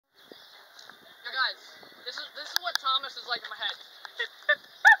Thomas is like in my head.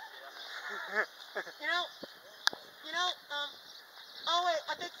 Oh wait,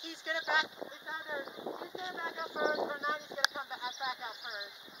 I think he's gonna back. It's either he's gonna back up first or 90's gonna come back out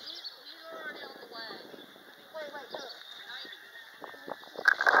first. He's already on the way. Wait, who? 90.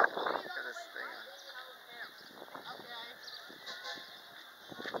 Got this thing on. Okay.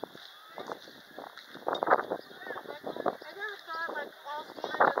 I never thought like all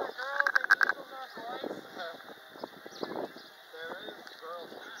Stevens are girls and Diesels are boys. There is girls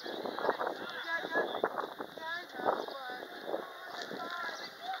in it. Yeah, I know, but.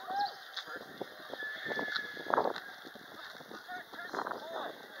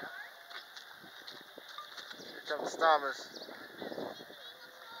 Here comes Thomas.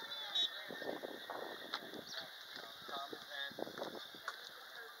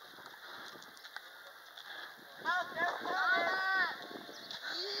 Oh, there's Thomas!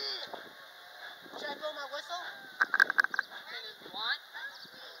 Should I blow my whistle? And if you want.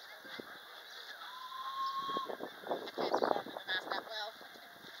 Can't perform in the mask that well.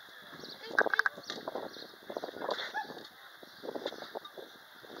 This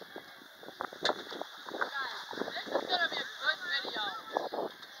is gonna be a good video.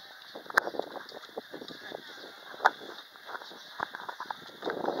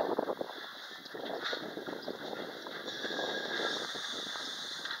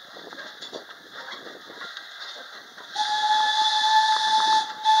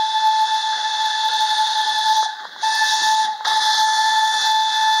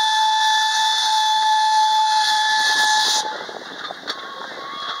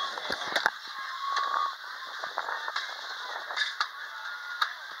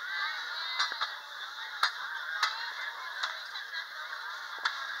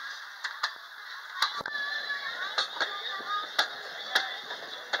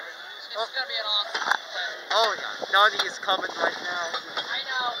 This is gonna be an awesome clip. Oh yeah, Naughty is coming right now. I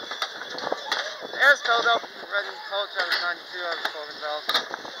know. There's Philadelphia running Cold Travis 92 out of Slogan Bell.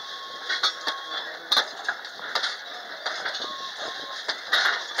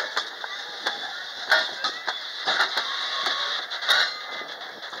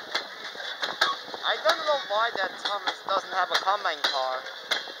 I don't know why that Thomas doesn't have a combine car.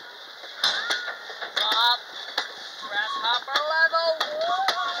 Stop. Grasshopper level.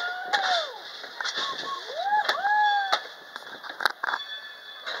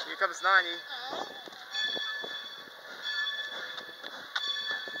 Here comes 90.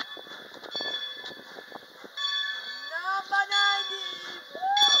 Number 90!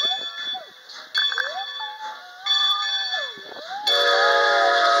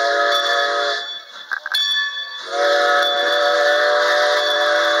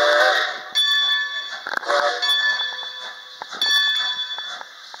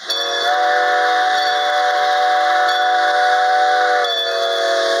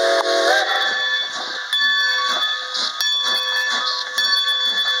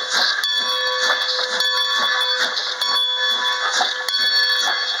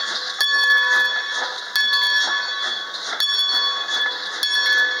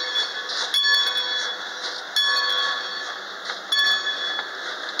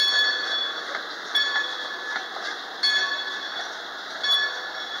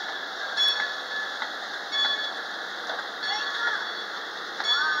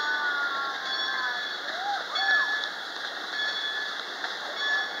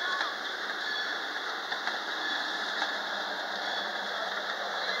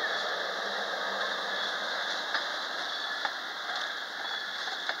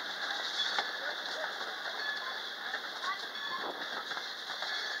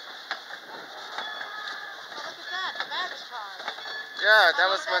 Yeah, that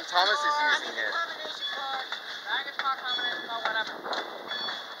was when Thomas is using it. Combination card. Baggage car combination, oh, whatever.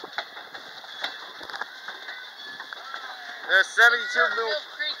 There's 72 blue. Mill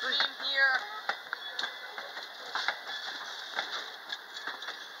Creek team here.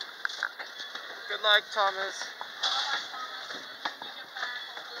 Good luck, Thomas.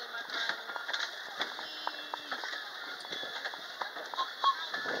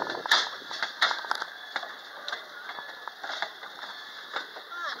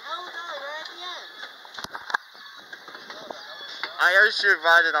 I should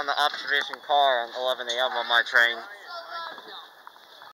ride it on the observation car on 11 a.m. on my train.